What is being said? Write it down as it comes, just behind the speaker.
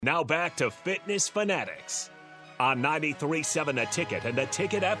Now back to Fitness Fanatics on 93.7 The Ticket and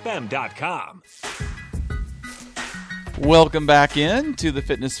theticketfm.com. Welcome back in to the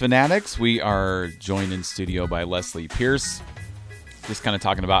Fitness Fanatics. We are joined in studio by Leslie Pierce. Just kind of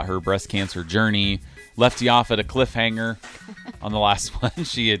talking about her breast cancer journey. Left you off at a cliffhanger on the last one.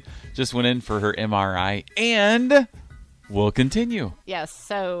 She had just went in for her MRI, and we'll continue. Yes,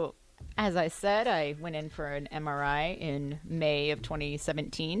 so as I said, I went in for an MRI in May of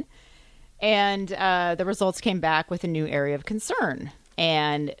 2017, and the results came back with a new area of concern.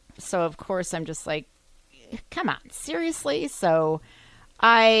 And so, of course, I'm just like, come on, seriously? So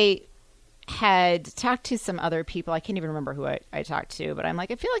I had talked to some other people. I can't even remember who I talked to, but I'm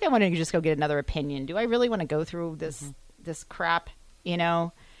like, I feel like I want to just go get another opinion. Do I really want to go through this crap, you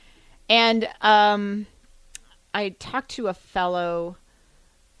know? And I talked to a fellow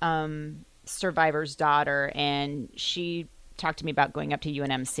survivor's daughter, and she talked to me about going up to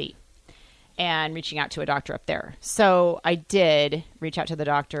UNMC and reaching out to a doctor up there. So I did reach out to the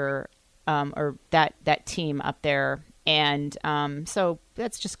doctor or that team up there. And so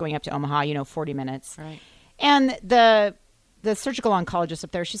that's just going up to Omaha, 40 minutes. Right. And the surgical oncologist up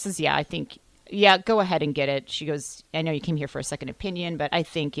there, she says, go ahead and get it. She goes, I know you came here for a second opinion, but I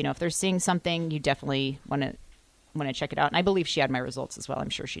think, if they're seeing something, you definitely want to check it out. And I believe she had my results as well. I'm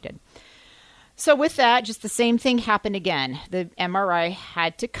sure she did. So with that, just the same thing happened again. The MRI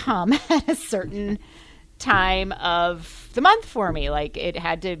had to come at a certain time of the month for me. Like, it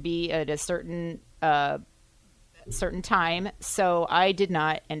had to be at a certain time. So I did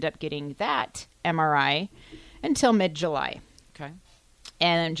not end up getting that MRI until mid-July. Okay.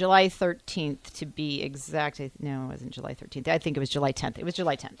 And July 13th, to be exact. No, it wasn't July 13th. I think it was July 10th. It was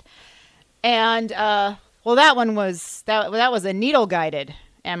July 10th. And, that one was, that was a needle-guided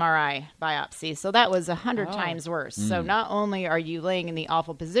MRI biopsy. So that was 100 times worse. So not only are you laying in the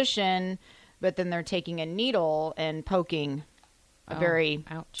awful position, but then they're taking a needle and poking a very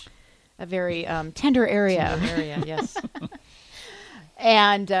tender area. Tender area, yes.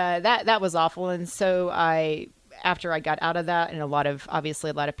 And that was awful. And so after I got out of that, and obviously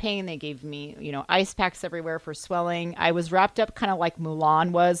a lot of pain, they gave me, ice packs everywhere for swelling. I was wrapped up kind of like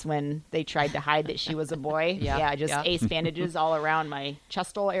Mulan was when they tried to hide that she was a boy. Ace bandages all around my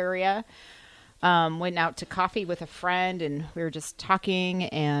chestal area. Went out to coffee with a friend, and we were just talking.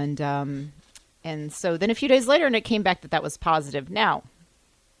 And so then a few days later, and it came back that was positive. Now,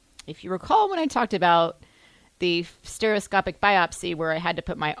 if you recall when I talked about the stereoscopic biopsy where I had to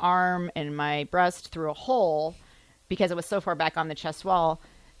put my arm and my breast through a hole because it was so far back on the chest wall,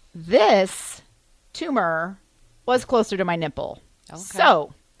 this tumor was closer to my nipple. Okay.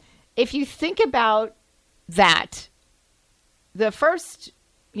 So if you think about that, the first,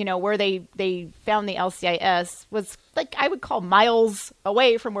 where they found the LCIS was like, I would call miles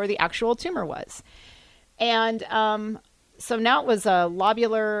away from where the actual tumor was. And so now it was a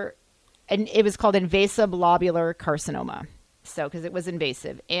lobular, and it was called invasive lobular carcinoma. So, because it was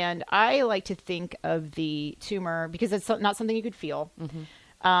invasive. And I like to think of the tumor, because it's not something you could feel,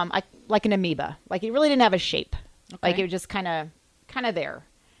 like an amoeba. Like, it really didn't have a shape. Okay. Like, it was just kind of there.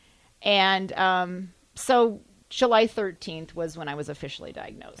 And so July 13th was when I was officially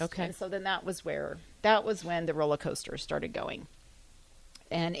diagnosed. Okay. And so then that was when the roller coaster started going.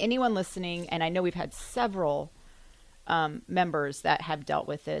 And anyone listening, and I know we've had several members that have dealt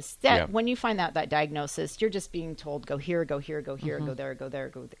with this, when you find out that diagnosis, you're just being told, go here, go here, go here, go there, go there,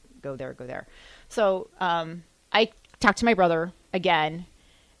 go there, go there. So I talked to my brother again,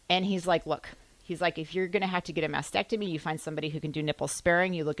 and he's like, look, if you're going to have to get a mastectomy, you find somebody who can do nipple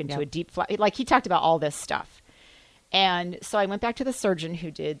sparing, you look into a deep flat, like he talked about all this stuff. And so I went back to the surgeon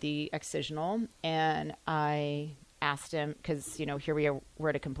who did the excisional, and I asked him, because, here we're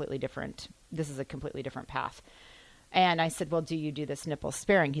at this is a completely different path. And I said, well, do you do this nipple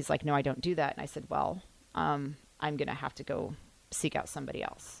sparing? He's like, no, I don't do that. And I said, well, I'm going to have to go seek out somebody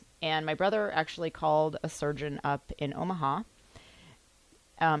else. And my brother actually called a surgeon up in Omaha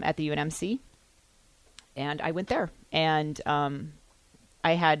at the UNMC. And I went there. And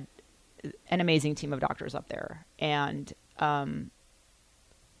I had an amazing team of doctors up there. And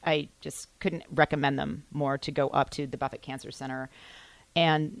I just couldn't recommend them more to go up to the Buffett Cancer Center.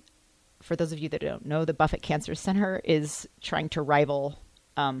 And for those of you that don't know, the Buffett Cancer Center is trying to rival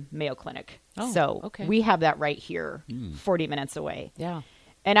Mayo Clinic. Oh, so okay. We have that right here, 40 minutes away. Yeah.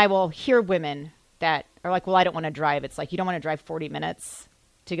 And I will hear women that are like, well, I don't want to drive. It's like, you don't want to drive 40 minutes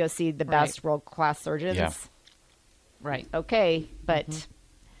to go see the best world-class surgeons. Yeah. Right. Okay. But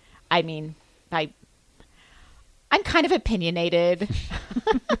I mean, I'm kind of opinionated.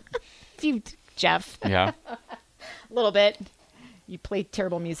 Jeff. Yeah. A little bit. You play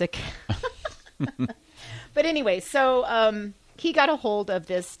terrible music. But anyway, so he got a hold of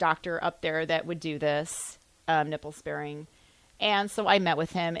this doctor up there that would do this nipple sparing. And so I met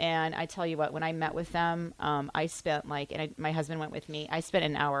with him, and I tell you what, when I met with them, I spent my husband went with me. I spent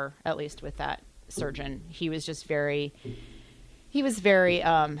an hour at least with that surgeon. He was very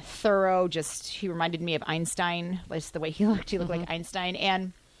thorough. He reminded me of Einstein, just the way he looked. He looked like Einstein.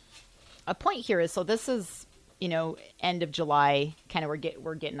 And a point here is, so this is, end of July, kind of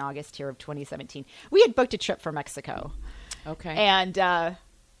we're getting August here of 2017. We had booked a trip for Mexico. Okay. And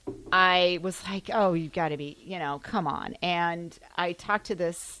I was like, oh, you've got to be, come on. And I talked to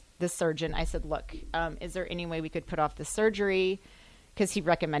this surgeon. I said, look, is there any way we could put off the surgery? Because he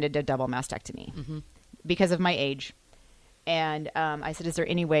recommended a double mastectomy because of my age. And I said, is there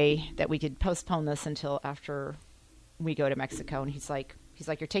any way that we could postpone this until after we go to Mexico? And he's like,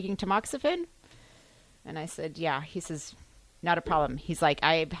 you're taking tamoxifen? And I said, yeah. He says, not a problem. He's like,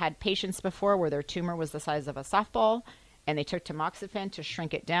 I've had patients before where their tumor was the size of a softball, and they took tamoxifen to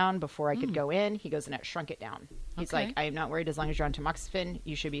shrink it down before I could go in. He goes, and it shrunk it down. He's like, I am not worried. As long as you're on tamoxifen,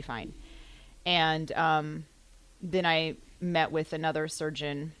 you should be fine. And then I met with another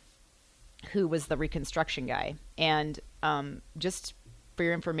surgeon who was the reconstruction guy. And just for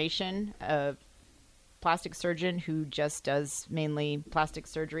your information, a plastic surgeon who just does mainly plastic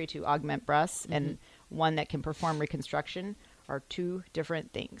surgery to augment breasts and one that can perform reconstruction are two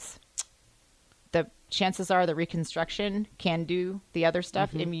different things. The chances are the reconstruction can do the other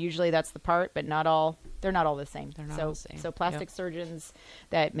stuff. And usually that's the part, but they're not all the same. They're not all the same. So plastic surgeons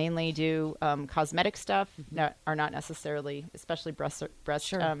that mainly do cosmetic stuff are not necessarily, especially breast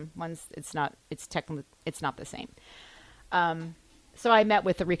ones. It's not the same. So I met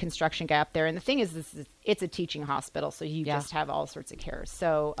with the reconstruction guy up there, and the thing is, it's a teaching hospital, so you just have all sorts of care.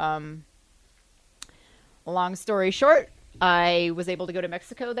 So, long story short, I was able to go to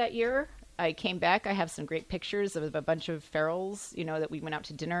Mexico that year. I came back. I have some great pictures of a bunch of ferals, that we went out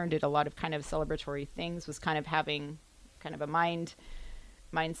to dinner and did a lot of kind of celebratory things, was kind of having kind of a mind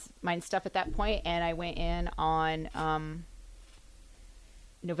stuff at that point. And I went in on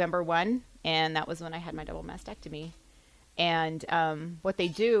November 1, and that was when I had my double mastectomy. And what they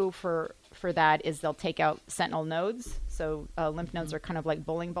do for that is they'll take out sentinel nodes. So lymph nodes are kind of like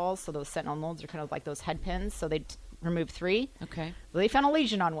bowling balls. So those sentinel nodes are kind of like those head pins. So they remove 3. Okay. Well, they found a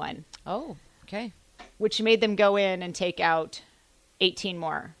lesion on one. Oh, okay. Which made them go in and take out 18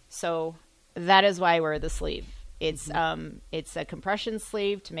 more. So that is why I wear the sleeve. It's a compression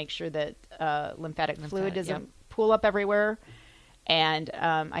sleeve to make sure that lymphatic fluid doesn't pool up everywhere. And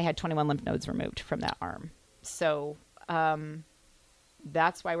I had 21 lymph nodes removed from that arm. So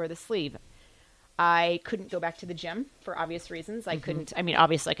that's why I wear the sleeve. I couldn't go back to the gym for obvious reasons. I couldn't. I mean,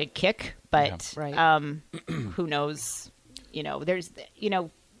 obviously I could kick, but who knows? There's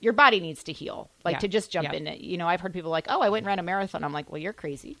your body needs to heal. To just jump in it. I've heard people like, oh, I went and ran a marathon. I'm like, well, you're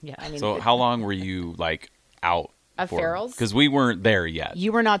crazy. Yeah. I mean, so how long were you out of ferals? Because we weren't there yet.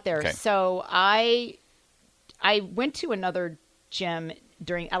 You were not there. Okay. So I went to another gym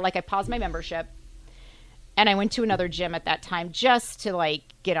during. I paused my membership. And I went to another gym at that time just to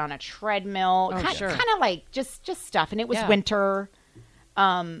get on a treadmill, kind of just stuff. And it was winter.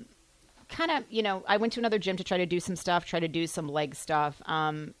 I went to another gym to try to do some stuff, try to do some leg stuff.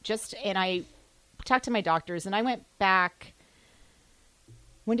 And I talked to my doctors, and I went back.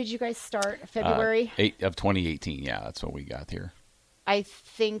 When did you guys start? February? 8 of 2018. Yeah, that's what we got here. I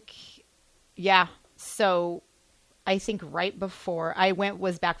think, yeah. So I think right before I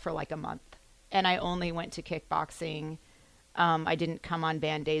was back for a month. And I only went to kickboxing. I didn't come on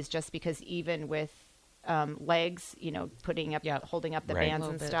band days just because even with legs, holding up the bands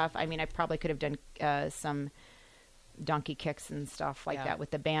and stuff. I mean, I probably could have done some donkey kicks and stuff like that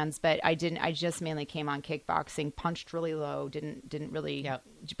with the bands, but I didn't. I just mainly came on kickboxing, punched really low, didn't really,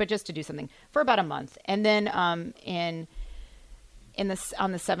 but just to do something for about a month. And then on the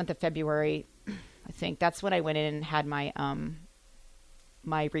 7th of February, I think that's when I went in and had my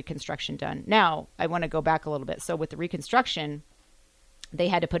my reconstruction done. Now, I want to go back a little bit. So with the reconstruction, they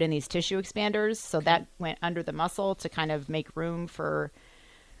had to put in these tissue expanders. So that went under the muscle to kind of make room for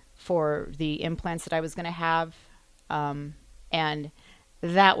the implants that I was going to have. And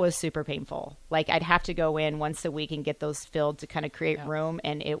that was super painful. I'd have to go in once a week and get those filled to kind of create room.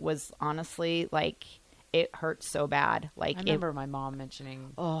 And it was honestly it hurt so bad. I remember my mom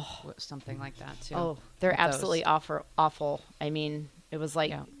mentioning something like that too. Oh, they're absolutely awful. I mean, it was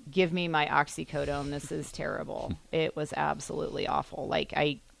give me my oxycodone. This is terrible. It was absolutely awful.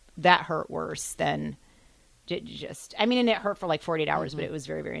 That hurt worse than and it hurt for 48 hours, but it was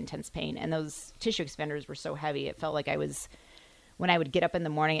very, very intense pain. And those tissue expanders were so heavy. It felt like I was when I would get up in the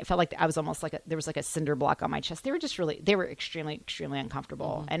morning, it felt like I was almost like there was like a cinder block on my chest. They were extremely, extremely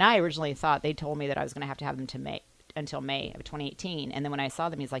uncomfortable. And I originally thought they told me that I was going to have them until May of 2018. And then when I saw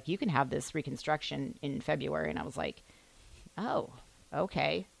them, he's like, you can have this reconstruction in February. And I was like, oh,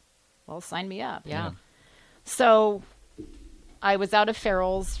 okay. Well, sign me up. Yeah. So I was out of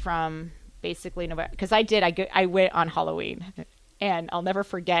Farrell's from basically November, because I went on Halloween, and I'll never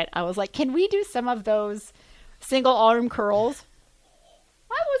forget. I was like, can we do some of those single arm curls?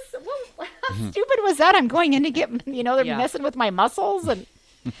 How stupid was that? I'm going in to get, they're messing with my muscles, and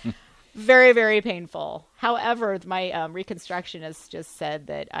very, very painful. However, my reconstructionist just said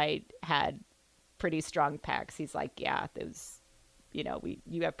that I had pretty strong pecs. He's like, yeah, those,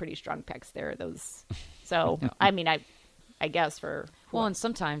 you have pretty strong pecs there. Those. So, I mean, I guess for. Well, and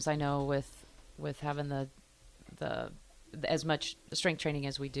sometimes I know with having the as much strength training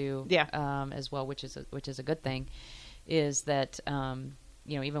as we do, as well, which is a good thing, is that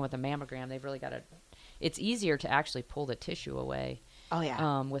even with a mammogram, they've really got to. It's easier to actually pull the tissue away. Oh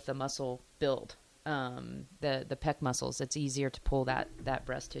yeah. With the muscle build, the pec muscles, it's easier to pull that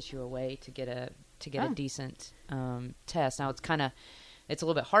breast tissue away to get a decent test. Now it's a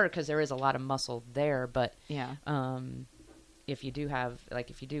little bit harder because there is a lot of muscle there, but if you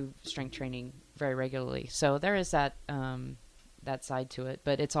do strength training very regularly, so there is that side to it,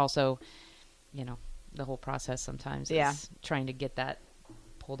 but it's also, the whole process sometimes is trying to get that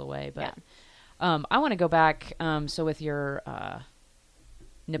pulled away. But I want to go back. So with your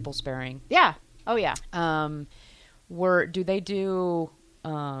nipple sparing, oh yeah, do they do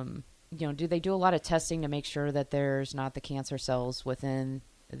a lot of testing to make sure that there's not the cancer cells within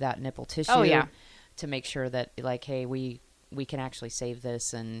that nipple tissue? Oh yeah, to make sure that like, hey, we can actually save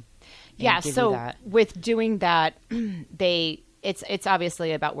this and give you so that. With doing that, it's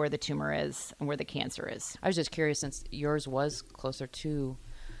obviously about where the tumor is and where the cancer is. I was just curious, since yours was closer to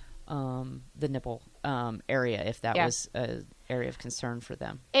the nipple area, if that was an area of concern for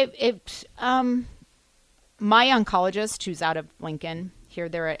them. My oncologist, who's out of Lincoln, here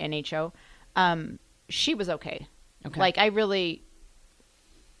they're at NHO, she was okay. Like I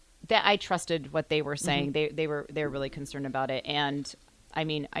trusted what they were saying. They were really concerned about it, and I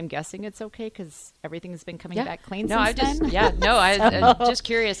mean, I'm guessing it's okay because everything's been coming back clean since then. I'm just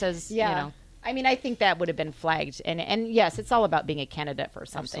curious I mean, I think that would have been flagged, and yes, it's all about being a candidate for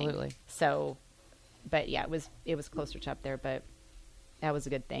something. Absolutely. So, but yeah, it was closer to up there, but that was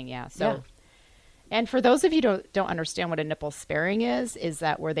a good thing. Yeah. So, and for those of you who don't understand what a nipple sparing is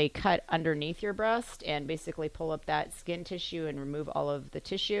that where they cut underneath your breast and basically pull up that skin tissue and remove all of the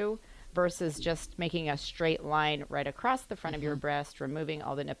tissue, versus just making a straight line right across the front of your breast, removing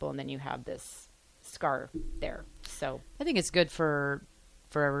all the nipple, and then you have this scar there. So I think it's good for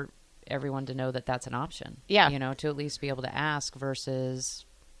everyone to know that that's an option. Yeah. To at least be able to ask versus,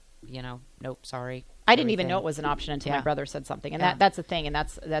 nope, sorry. I didn't even know it was an option until my brother said something. And that's a thing. And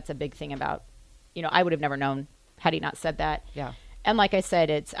that's a big thing about, I would have never known had he not said that. Yeah. And like I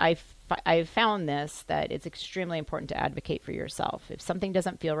said, I've found that it's extremely important to advocate for yourself. If something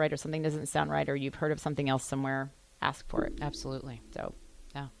doesn't feel right or something doesn't sound right, or you've heard of something else somewhere, ask for it. Absolutely. So,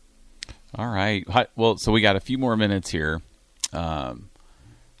 yeah. All right. Well, so we got a few more minutes here.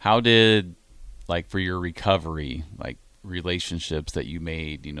 How did, like, for your recovery, like relationships that you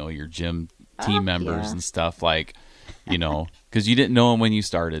made, your gym team members and stuff, like, because you didn't know them when you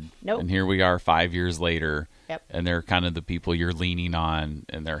started. Nope. And here we are 5 years later. Yep. And they're kind of the people you're leaning on,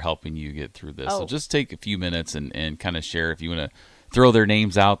 and they're helping you get through this. So just take a few minutes and kind of share. If you want to throw their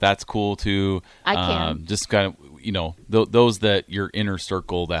names out, that's cool too. I can. Just kind of, those that your inner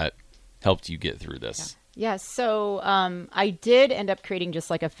circle that helped you get through this. Yeah. So I did end up creating just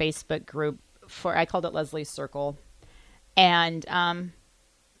like a Facebook group I called it Leslie's Circle. And I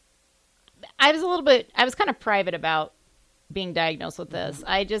was kind of private about being diagnosed with this.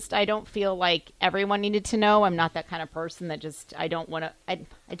 I don't feel like everyone needed to know. I'm not that kind of person that I don't want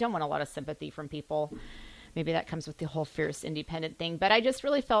a lot of sympathy from people. Maybe that comes with the whole fierce independent thing, but I just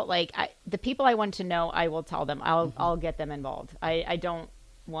really felt like the people I want to know, I will tell them. I'll get them involved. I don't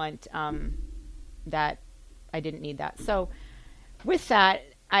want that. I didn't need that. So with that,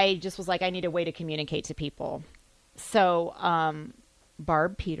 I just was like, I need a way to communicate to people. So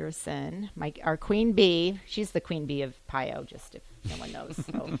Barb Peterson, our queen bee. She's the queen bee of PIO, just if no one knows.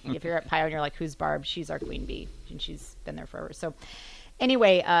 So if you're at PIO and you're like, who's Barb? She's our queen bee, and she's been there forever. So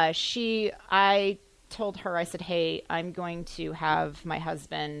anyway, I told her, I said, hey, I'm going to have my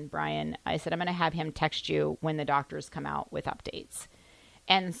husband, Brian, I said, I'm going to have him text you when the doctors come out with updates.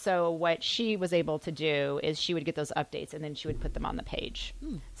 And so what she was able to do is she would get those updates and then she would put them on the page.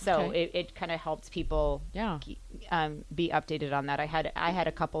 So okay. it kind of helped people Yeah. be updated on that. I had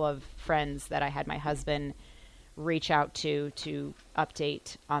a couple of friends that I had my husband reach out to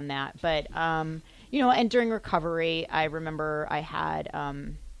update on that. But, and during recovery, I remember I had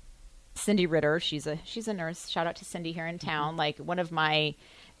Cindy Ritter. She's a nurse. Shout out to Cindy here in town. Like, one of my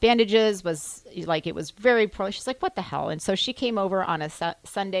bandages was like, it was very poorly. She's like, what the hell? And so she came over on a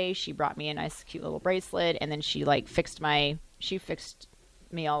Sunday. She brought me a nice, cute little bracelet, and then she like fixed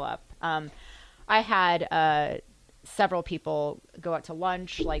me all up. I had several people go out to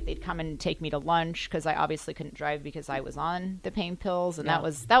lunch. Like, they'd come and take me to lunch because I obviously couldn't drive because I was on the pain pills, and that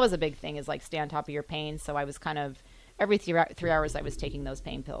was a big thing, is like stay on top of your pain. So I was kind of every 3 hours I was taking those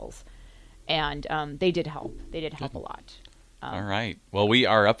pain pills, and they did help. They did help a lot. All right. Well, we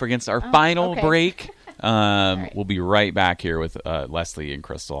are up against our final break. Right. We'll be right back here with Leslie and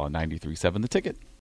Crystal on 93.7 The Ticket.